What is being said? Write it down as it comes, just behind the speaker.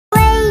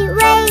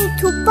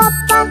兔宝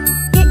宝，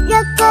热热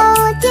狗，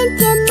甜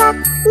甜猫，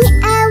你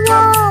爱我，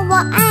我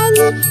爱你，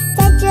在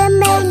这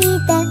美丽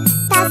的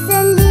大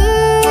森林。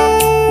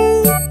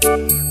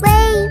喂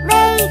喂，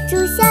猪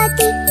小弟，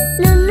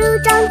噜噜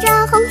撞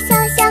撞，红小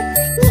小，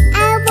你爱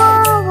我，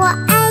我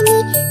爱你，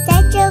在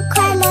这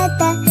快乐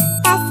的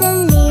大森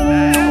林。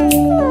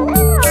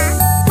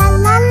啦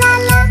啦啦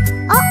啦，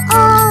哦哦，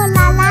啦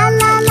啦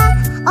啦啦，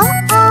哦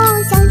哦，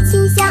相亲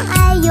相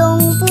爱永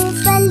不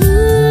分离。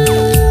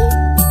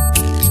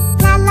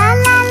啦啦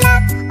啦啦，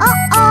哦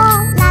哦，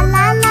啦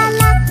啦啦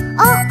啦，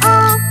哦哦，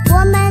我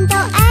们都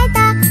爱大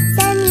森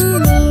林。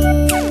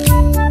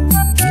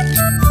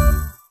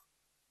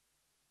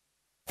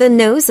The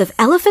nose of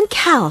elephant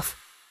calf.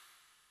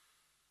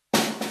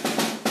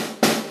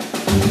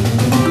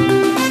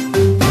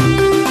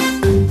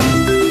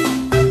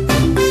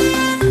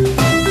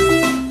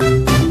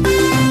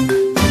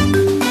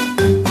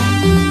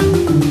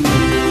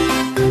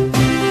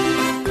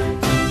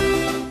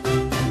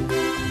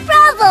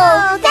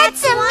 Bravo!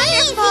 That's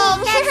amazing!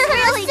 That's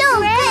really so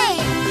great!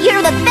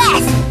 You're the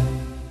best!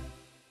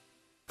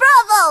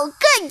 Bravo!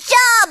 Good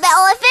job,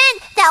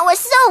 Elephant! That was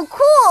so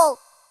cool!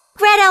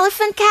 Red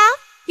Elephant Cow,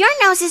 your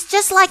nose is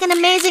just like an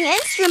amazing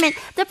instrument.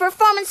 The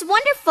performance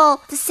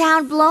wonderful. The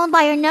sound blown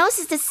by your nose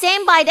is the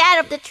same by that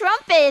of the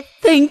trumpet.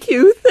 Thank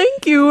you,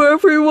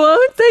 everyone.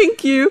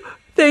 Thank you,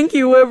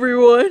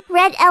 everyone.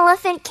 Red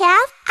Elephant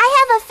Calf, I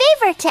have a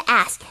favor to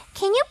ask.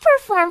 Can you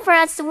perform for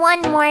us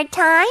one more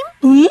time?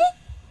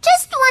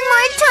 Just one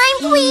more time,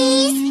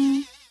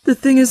 please. The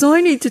thing is,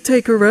 I need to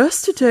take a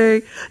rest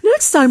today.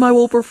 Next time I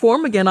will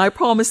perform again, I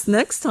promise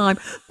next time.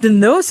 The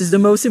nose is the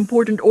most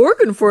important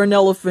organ for an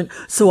elephant,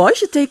 so I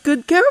should take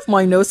good care of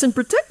my nose and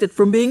protect it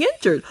from being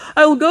injured.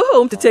 I will go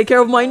home to take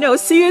care of my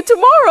nose. See you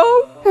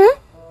tomorrow.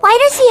 Why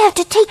does he have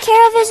to take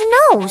care of his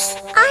nose?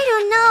 I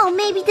don't know.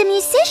 Maybe the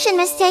musician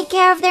must take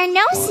care of their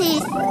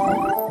noses.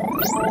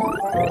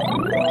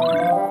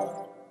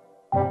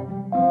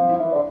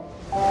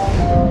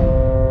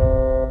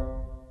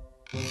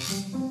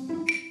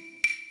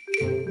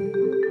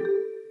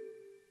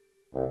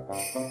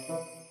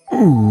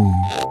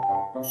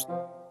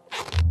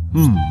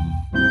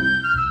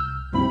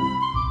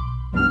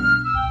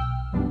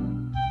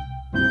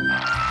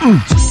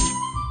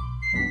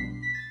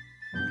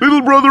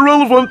 Little brother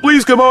elephant,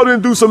 please come out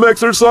and do some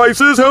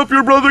exercises. Help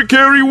your brother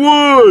carry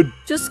wood.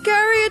 Just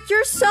carry it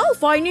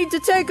yourself. I need to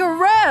take a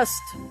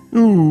rest.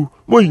 Ooh,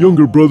 my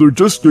younger brother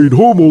just stayed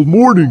home all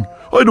morning.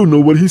 I don't know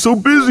what he's so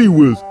busy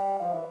with.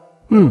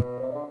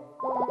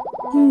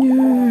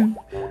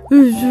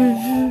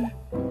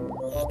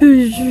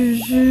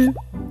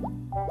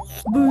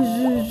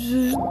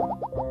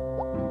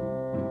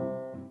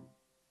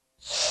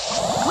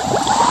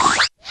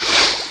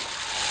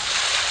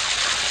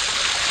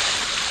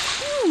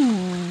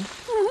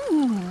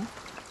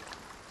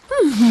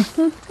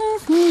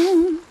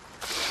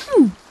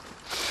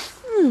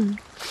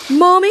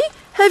 Mommy,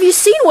 have you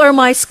seen where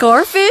my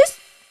scarf is?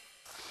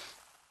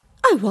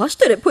 I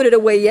washed it and put it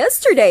away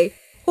yesterday.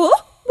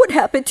 Oh, what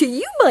happened to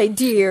you, my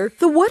dear?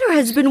 The weather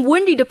has been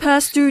windy the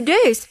past 2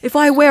 days. If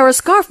I wear a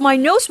scarf, my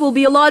nose will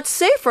be a lot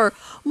safer.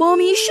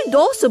 Mommy, you should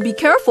also be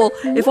careful.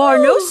 If our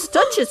nose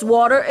touches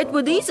water, it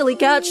would easily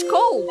catch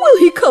cold. Will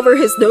he cover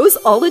his nose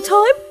all the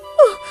time?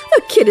 Oh,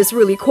 that kid is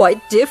really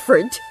quite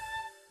different.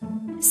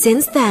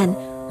 Since then,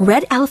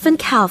 Red Elephant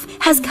Calf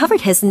has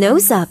covered his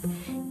nose up,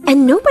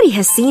 and nobody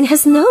has seen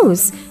his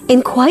nose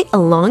in quite a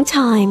long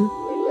time.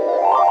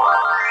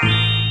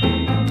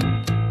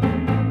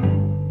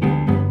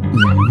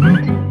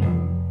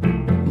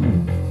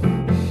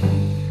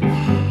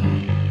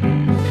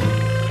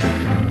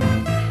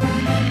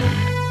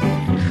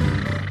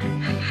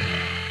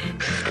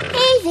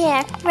 Hey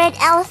there, Red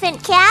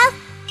Elephant Calf.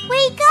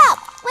 Wake up!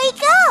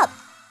 Wake up!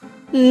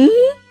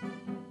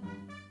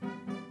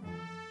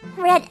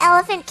 Red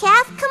Elephant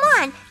Calf, come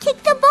on,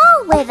 kick the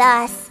ball with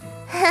us.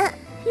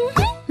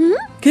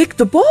 Kick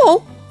the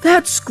ball?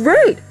 That's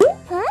great.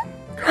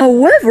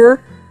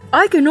 However,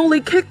 I can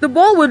only kick the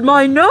ball with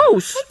my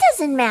nose. It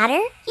doesn't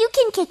matter. You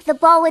can kick the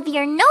ball with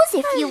your nose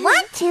if you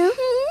want to.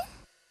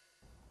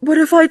 But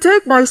if I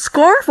take my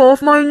scarf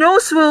off, my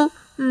nose will...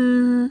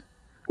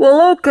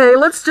 Well, okay,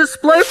 let's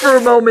just play for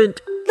a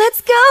moment.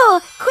 Let's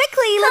go!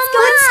 Quickly, let's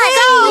go and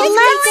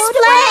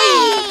play!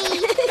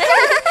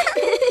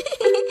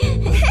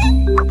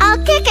 I'll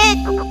kick it.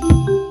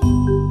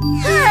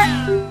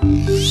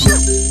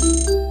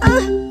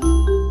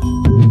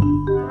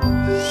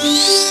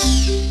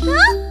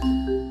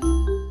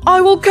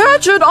 I will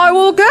catch it! I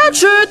will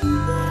catch it!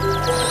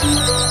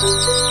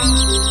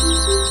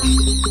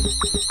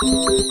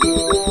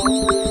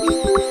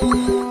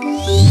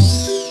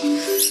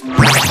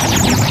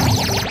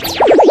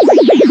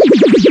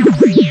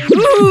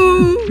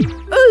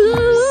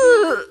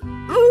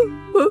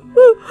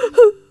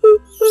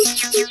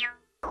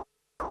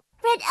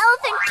 Red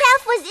Elephant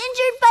Calf was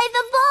injured by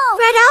the ball.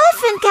 Red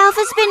Elephant Calf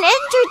has been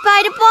injured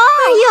by the ball.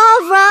 Are you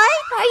all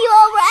right? Are you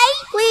all right?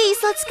 Please,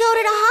 let's go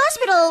to the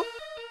hospital.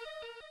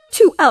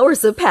 To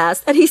Hours have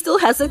passed and he still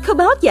hasn't come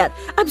out yet.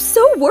 I'm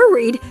so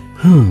worried.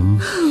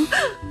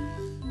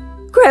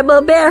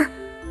 Grandma Bear!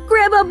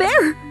 Grandma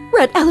Bear!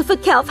 Red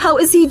Elephant Calf, how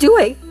is he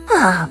doing?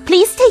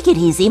 Please take it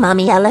easy,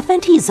 Mommy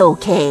Elephant. He's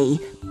okay.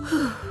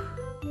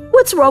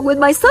 What's wrong with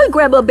my son,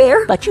 Grandma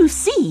Bear? But you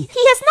see,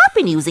 he has not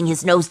been using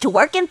his nose to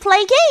work and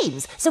play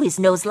games, so his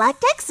nose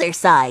lacked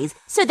exercise.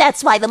 So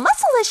that's why the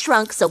muscle has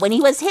shrunk, so when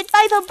he was hit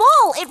by the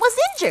ball, it was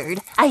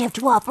injured. I have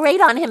to operate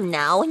on him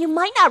now, and you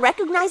might not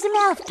recognize him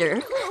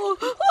after.